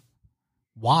apes.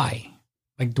 Why?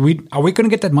 Like, are we going to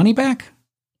get that money back?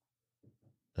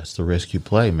 That's the risk you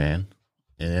play, man,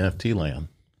 in NFT land.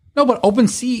 No, but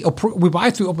OpenSea, we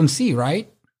buy through OpenSea, right?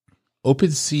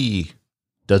 OpenSea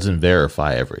doesn't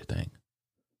verify everything.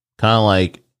 Kind of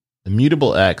like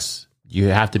Immutable X, you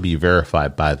have to be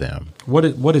verified by them. What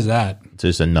is that? It's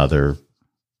just another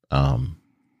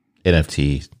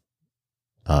NFT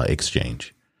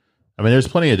exchange. There's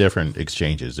plenty of different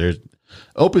exchanges.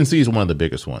 OpenSea is one of the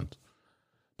biggest ones.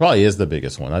 Probably is the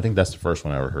biggest one. I think that's the first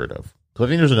one I ever heard of. So I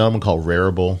think there's another one called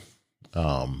Rarible.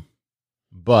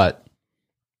 But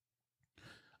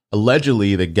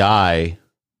allegedly the guy,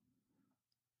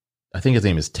 I think his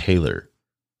name is Taylor,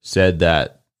 said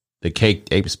that the Cake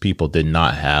Apes people did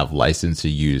not have license to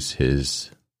use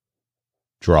his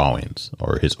drawings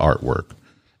or his artwork.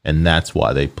 And that's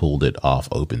why they pulled it off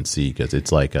OpenSea, because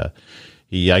it's like I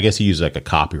guess he used like a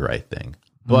copyright thing.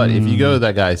 But if you go to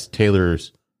that guy's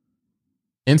Taylor's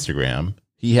Instagram,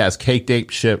 he has Cake Ape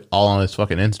shit all on his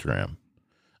fucking Instagram.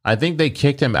 I think they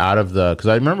kicked him out of because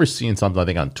I remember seeing something, I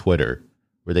think on Twitter,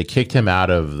 where they kicked him out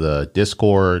of the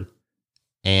Discord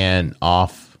and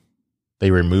they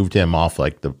removed him off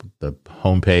like the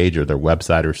homepage or their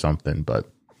website or something. But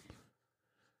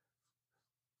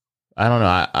I don't know.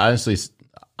 I honestly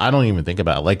don't even think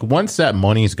about it. Like once that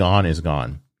money's gone, it's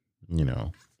gone,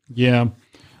 Yeah.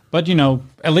 But,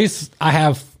 at least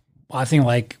I think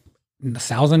like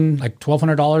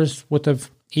 $1,200 worth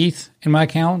of ETH in my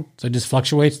account. So it just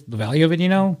fluctuates the value of it,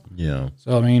 Yeah.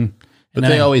 So, but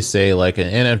they always say like an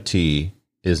NFT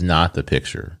is not the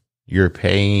picture. You're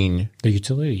paying the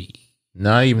utility.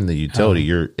 Not even the utility.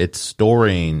 It's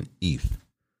storing ETH.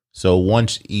 So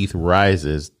once ETH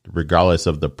rises, regardless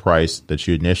of the price that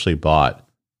you initially bought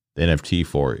the NFT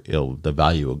for, the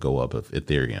value will go up of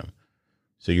Ethereum.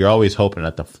 So you're always hoping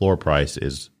that the floor price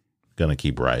is going to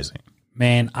keep rising.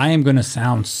 Man, I am going to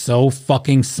sound so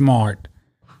fucking smart.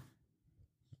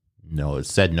 No, it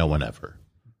said no one ever.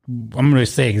 I'm going to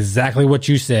say exactly what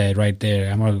you said right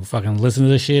there. I'm going to fucking listen to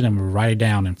this shit and I'm going to write it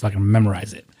down and fucking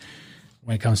memorize it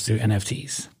when it comes to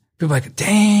NFTs. People are like,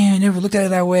 damn, I never looked at it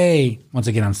that way. Once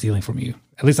again, I'm stealing from you.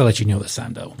 At least I'll let you know this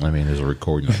time, though. There's a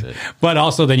recording of it. But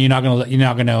also, then you're not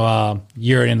gonna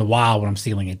hear it in the wild when I'm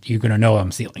stealing it. You're gonna know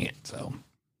I'm stealing it. So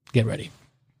get ready.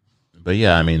 But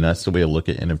yeah, that's the way to look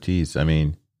at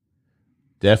NFTs.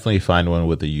 Definitely find one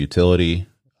with a utility.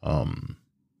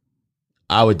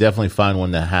 I would definitely find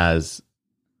one that has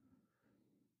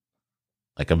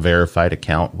like a verified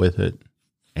account with it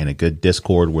and a good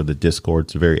Discord where the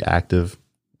Discord's very active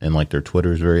and like their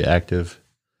Twitter is very active.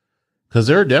 Because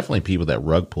there are definitely people that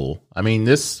rug pull.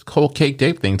 This whole Cake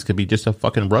Ape things could be just a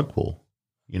fucking rug pull.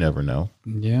 You never know.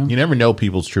 Yeah. You never know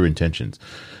people's true intentions.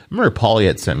 I remember Paulie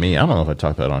had sent me, I don't know if I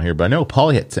talked about it on here, but I know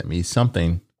Paulie had sent me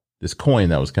something, this coin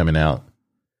that was coming out.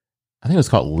 I think it was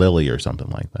called Lily or something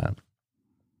like that.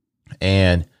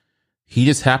 And he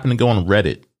just happened to go on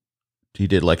Reddit. He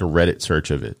did like a Reddit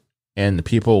search of it. And the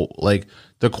people, like,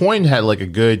 the coin had like a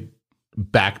good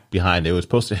back behind it. It was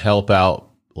supposed to help out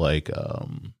like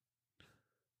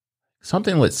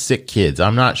something with sick kids.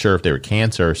 I'm not sure if they were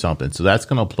cancer or something. So that's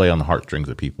going to play on the heartstrings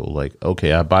of people. Like,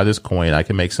 okay, I buy this coin, I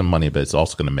can make some money, but it's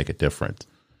also going to make a difference.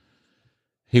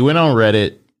 He went on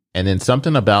Reddit And then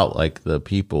something about like the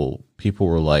people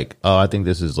were like, oh, I think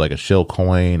this is like a shill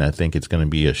coin. I think it's going to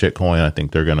be a shit coin. I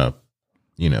think they're going to,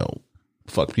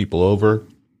 fuck people over.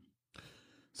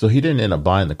 So he didn't end up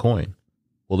buying the coin.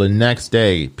 Well, the next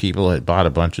day, people had bought a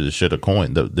bunch of the shit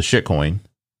coin, the shit coin.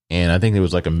 And I think it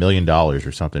was like $1 million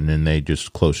or something. And they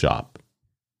just closed shop.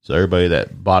 So everybody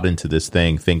that bought into this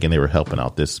thing thinking they were helping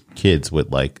out this kids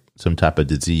with like some type of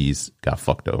disease got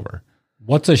fucked over.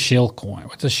 What's a shill coin?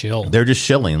 What's a shill? They're just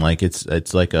shilling. Like it's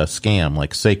like a scam,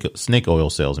 like snake oil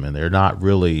salesmen. They're not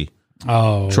really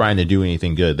trying to do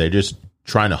anything good. They're just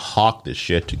trying to hawk this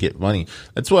shit to get money.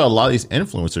 That's why a lot of these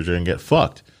influencers are going to get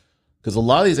fucked. Because a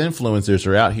lot of these influencers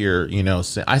are out here,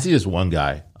 I see this one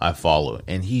guy I follow,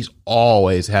 and he's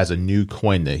always has a new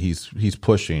coin that he's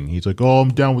pushing. He's like, oh,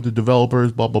 I'm down with the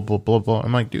developers, blah, blah, blah, blah, blah.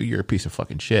 I'm like, dude, you're a piece of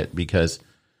fucking shit. Because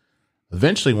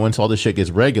eventually, once all this shit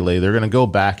gets regulated, they're going to go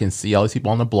back and see all these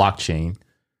people on the blockchain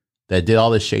that did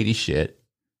all this shady shit.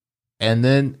 And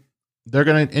then they're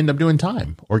going to end up doing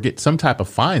time or get some type of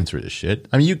fines for this shit.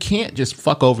 I mean, you can't just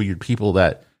fuck over your people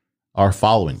that are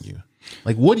following you.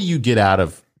 Like, what do you get out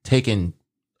of taking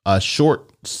a short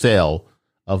sale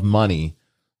of money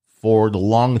for the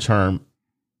long-term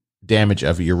damage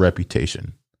of your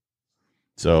reputation?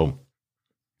 So,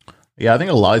 yeah, I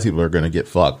think a lot of people are going to get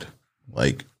fucked.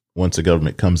 Like, once the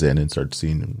government comes in and starts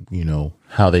seeing,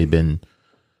 how they've been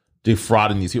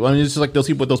defrauding these people. I mean, it's just like those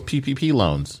people with those PPP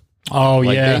loans. Oh,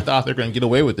 like, yeah. They thought they're going to get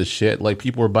away with this shit. Like,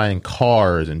 people were buying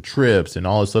cars and trips and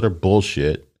all this other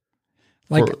bullshit.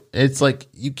 Like, it's like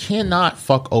you cannot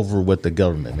fuck over with the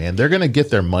government, man. They're going to get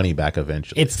their money back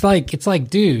eventually. It's like,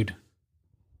 dude,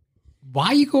 why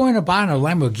are you going to buy a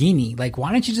Lamborghini? Like,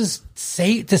 why don't you just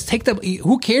take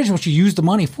who cares what you use the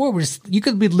money for? You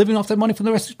could be living off that money for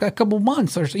the rest of a couple of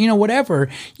months or, whatever.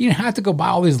 You don't have to go buy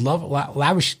all these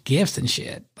lavish gifts and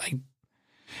shit. Like,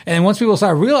 and then once people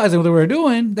start realizing what they were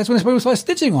doing, that's when people start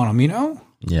stitching on them,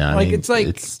 Yeah. I mean,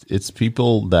 it's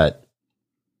people that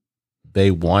they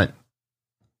want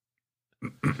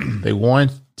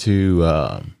to,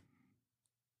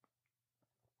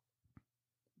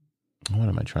 what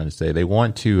am I trying to say? They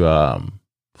want to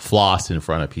floss in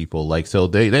front of people. Like, so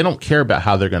they don't care about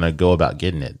how they're going to go about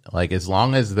getting it. Like, as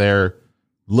long as they're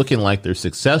looking like they're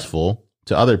successful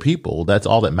to other people, that's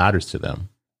all that matters to them.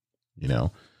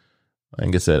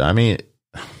 Like I said, I mean,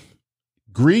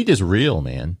 greed is real,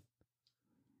 man.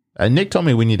 And Nick told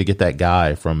me we need to get that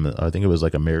guy from, I think it was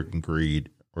like American Greed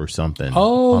or something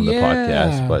on the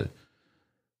podcast. But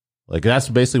like, that's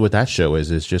basically what that show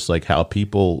is. It's just like how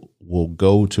people will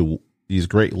go to these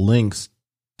great lengths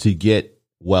to get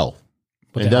wealth.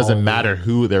 It doesn't matter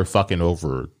who they're fucking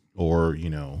over or,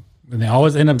 and they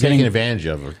always end up taking advantage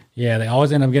of it. Yeah, they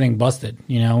always end up getting busted,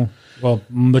 Well,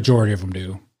 majority of them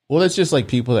do. Well, it's just like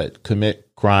people that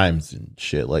commit crimes and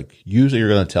shit. Like, usually you're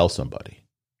going to tell somebody.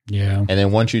 Yeah. And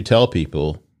then once you tell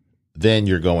people, then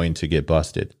you're going to get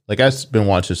busted. Like, I've been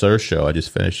watching this other show. I just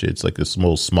finished it. It's like this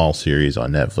little small series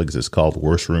on Netflix. It's called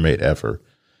Worst Roommate Ever.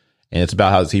 And it's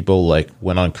about how people like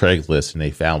went on Craigslist and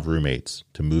they found roommates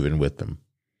to move in with them.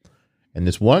 And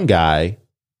this one guy,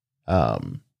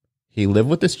 he lived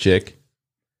with this chick.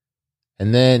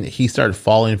 And then he started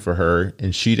falling for her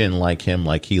and she didn't like him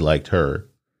like he liked her.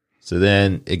 So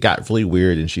then it got really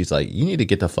weird. And she's like, you need to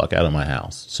get the fuck out of my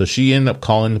house. So she ended up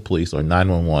calling the police or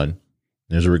 911.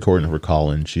 There's a recording of her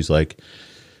calling. She's like,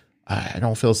 I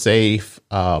don't feel safe,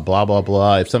 blah, blah,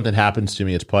 blah. If something happens to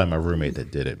me, it's probably my roommate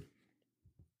that did it.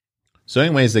 So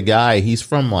anyways, the guy, he's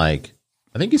from like,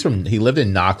 he lived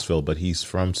in Knoxville, but he's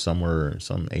from somewhere,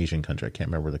 some Asian country. I can't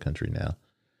remember the country now.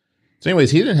 So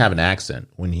anyways, he didn't have an accent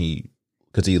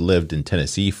because he lived in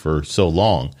Tennessee for so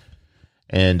long.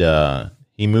 And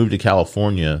he moved to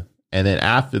California. And then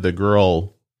after the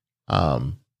girl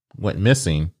went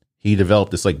missing, he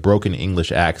developed this like broken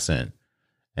English accent,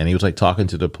 and he was like talking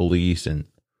to the police, and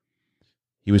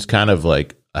he was kind of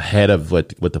like ahead of what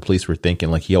the police were thinking.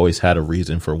 Like, he always had a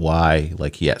reason for why,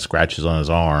 like he had scratches on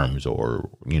his arms or,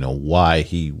 why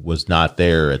he was not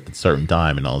there at a certain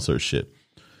time and all this sort of shit.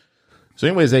 So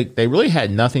anyways, they really had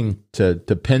nothing to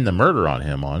pin the murder on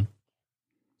him on.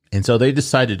 And so they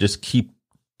decided to just keep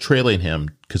trailing him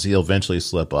because he'll eventually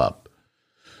slip up.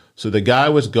 So the guy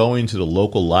was going to the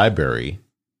local library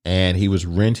and he was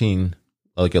renting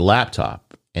like a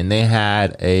laptop, and they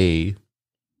had a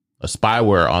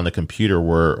spyware on the computer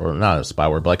or not a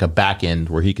spyware, but like a back end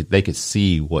where they could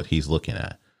see what he's looking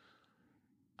at.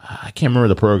 I can't remember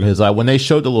the program because when they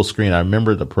showed the little screen, I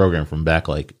remember the program from back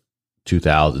like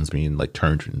 2000s. I mean, like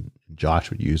Turner and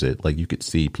Josh would use it. Like, you could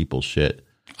see people's shit.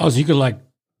 Oh, so you could like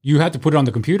You have to put it on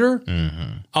the computer?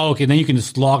 Mm-hmm. Oh, okay. Then you can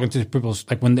just log into people's,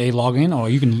 like when they log in, or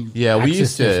you can we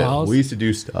used to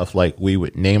do stuff like we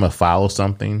would name a file of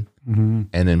something and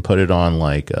then put it on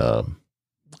like what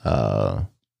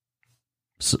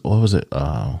was it?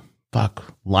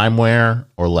 LimeWare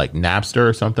or like Napster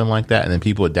or something like that, and then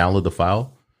people would download the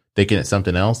file thinking it's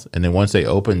something else, and then once they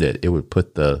opened it, it would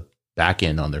put the back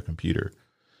end on their computer.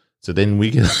 So then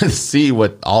we could see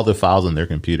what all the files on their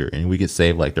computer, and we could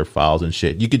save like their files and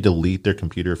shit. You could delete their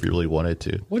computer if you really wanted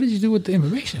to. What did you do with the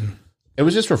information? It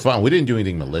was just for fun. We didn't do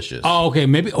anything malicious. Oh, okay.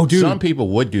 Maybe. Oh, dude. Some people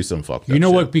would do some fucked up You know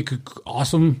shit. what would be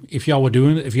awesome if y'all were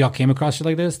doing, if y'all came across shit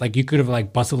like this? Like you could have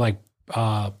like busted like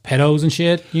pedos and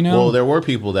shit, you know? Well, there were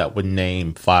people that would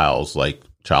name files like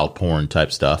child porn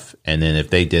type stuff. And then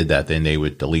if they did that, then they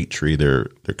would delete tree their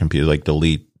computer, like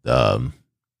delete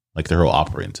like their whole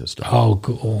operating system. Oh,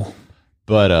 cool.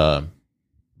 But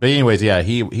anyways, yeah,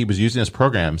 he was using this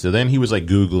program. So then he was like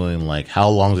Googling like how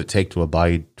long does it take for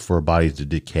a body to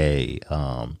decay,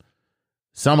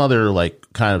 some other like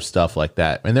kind of stuff like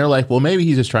that. And they're like, well, maybe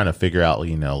he's just trying to figure out,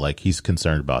 you know, like he's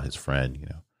concerned about his friend, you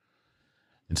know.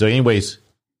 And so, anyways,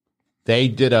 they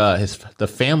did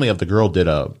the family of the girl did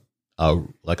a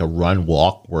run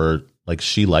walk where like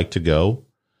she liked to go,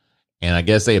 and I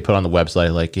guess they had put on the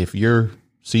website like if you're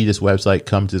see this website,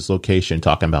 come to this location,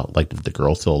 talking about like the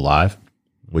girl's still alive.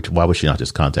 Which why would she not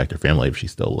just contact her family if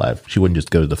she's still alive? She wouldn't just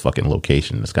go to the fucking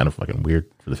location. It's kind of fucking weird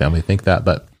for the family to think that,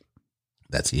 but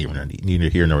that's neither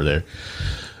here nor there.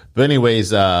 But anyways,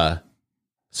 so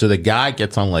the guy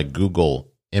gets on like Google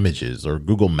Images or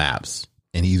Google Maps,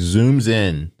 and he zooms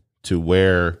in to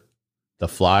where the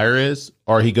flyer is,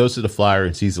 or he goes to the flyer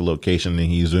and sees the location,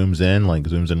 and he zooms in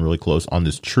really close on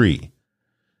this tree.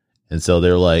 And so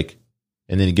they're like,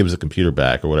 and then he gives the computer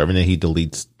back or whatever, and then he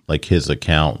deletes like his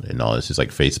account and all this, his like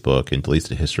Facebook, and deletes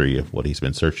the history of what he's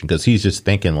been searching, because he's just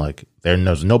thinking like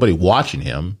there's nobody watching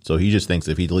him, so he just thinks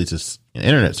if he deletes his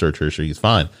internet search history, he's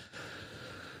fine.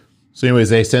 So anyways,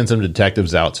 they send some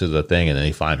detectives out to the thing, and then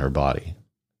they find her body.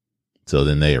 So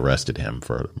then they arrested him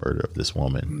for the murder of this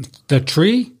woman. The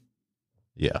tree?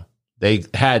 Yeah. They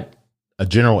had a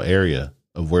general area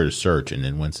of where to search, and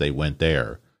then once they went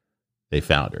there, they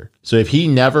found her. So if he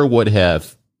never would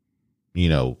have, you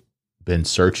know, been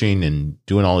searching and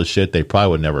doing all this shit, they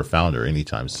probably would never found her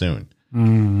anytime soon.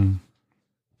 Mm.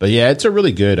 But yeah, it's a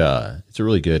really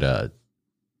good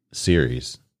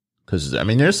series, because I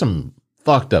mean there's some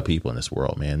fucked up people in this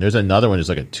world, man. There's another one, it's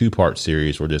like a 2-part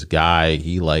series where this guy,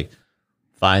 he like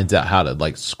finds out how to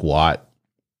like squat.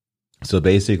 So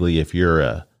basically if you're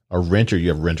a renter, you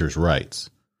have renter's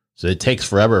rights. So it takes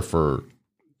forever for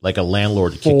like a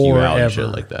landlord to kick you out and shit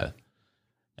like that.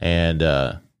 And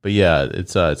but yeah,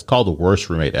 it's called The Worst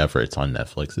Roommate Ever. It's on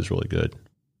Netflix. It's really good.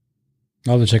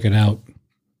 I'll have to check it out.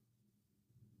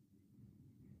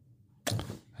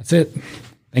 That's it.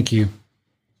 Thank you.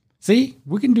 See,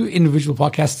 we can do individual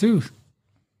podcasts too.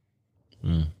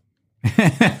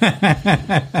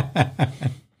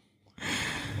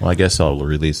 Well, I guess I'll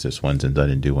release this one since I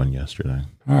didn't do one yesterday.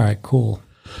 All right, cool.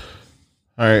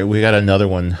 All right, we got another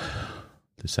one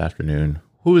this afternoon.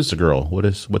 Who is the girl?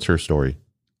 What's her story?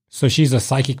 So she's a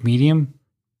psychic medium.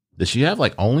 Does she have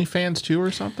like OnlyFans too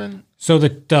or something? So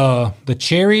the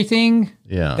cherry thing,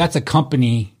 yeah, that's a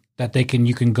company that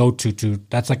you can go to.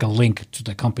 That's like a link to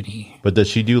the company. But does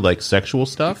she do like sexual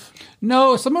stuff?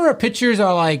 No, some of her pictures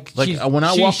are like when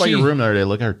I walked by your room the other day,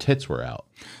 look, her tits were out.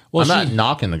 Well, I'm not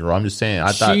knocking the girl. I'm just saying.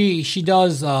 I thought she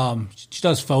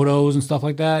does photos and stuff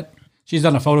like that. She's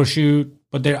done a photo shoot,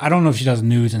 but I don't know if she does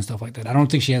nudes and stuff like that. I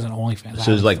don't think she has an OnlyFans.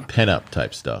 So it's like pinup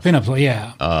type stuff. Pinup,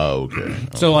 yeah. Oh, okay.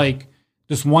 So like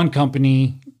this one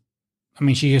company, I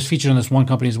mean, she is featured on this one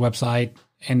company's website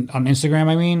and on Instagram.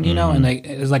 I mean, you know, and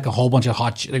there's like a whole bunch of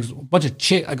like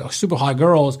super hot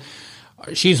girls.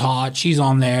 She's hot. She's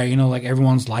on there. You know, like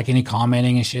everyone's liking and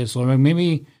commenting and shit. So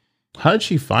maybe. How did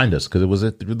she find us? Because was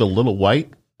it through the Little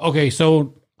White? Okay,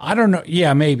 so I don't know.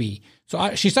 Yeah, maybe.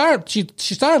 So she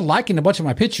started liking a bunch of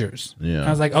my pictures. Yeah. And I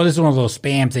was like, oh, this is one of those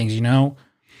spam things, you know?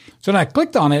 So then I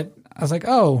clicked on it. I was like,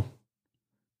 oh,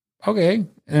 okay. And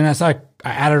then I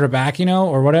added her back, you know,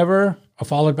 or whatever. I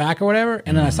followed back or whatever.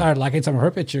 And then I started liking some of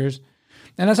her pictures.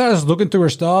 And I started just looking through her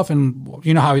stuff. And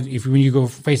you know how when you go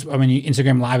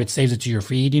Instagram Live, it saves it to your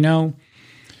feed, you know?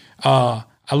 I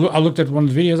looked at one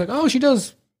of the videos like, oh, she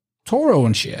does Toro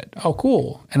and shit. Oh,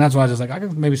 cool. And that's why I was just like, I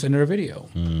could maybe send her a video.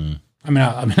 I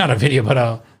mean, not a video, but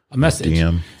a message.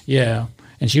 DM. Yeah.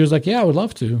 And she was like, yeah, I would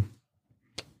love to.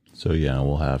 So, yeah,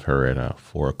 we'll have her at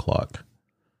 4:00.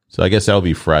 So, I guess that'll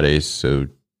be Fridays. So,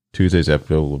 Tuesday's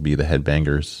episode will be the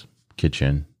Headbangers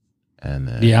Kitchen. And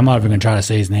then, yeah, I'm not even going to try to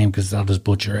say his name because I'll just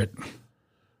butcher it.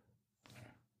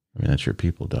 I mean, that's your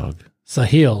people, dog.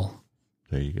 Sahil.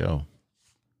 There you go.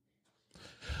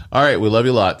 All right. We love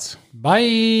you lots.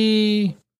 Bye.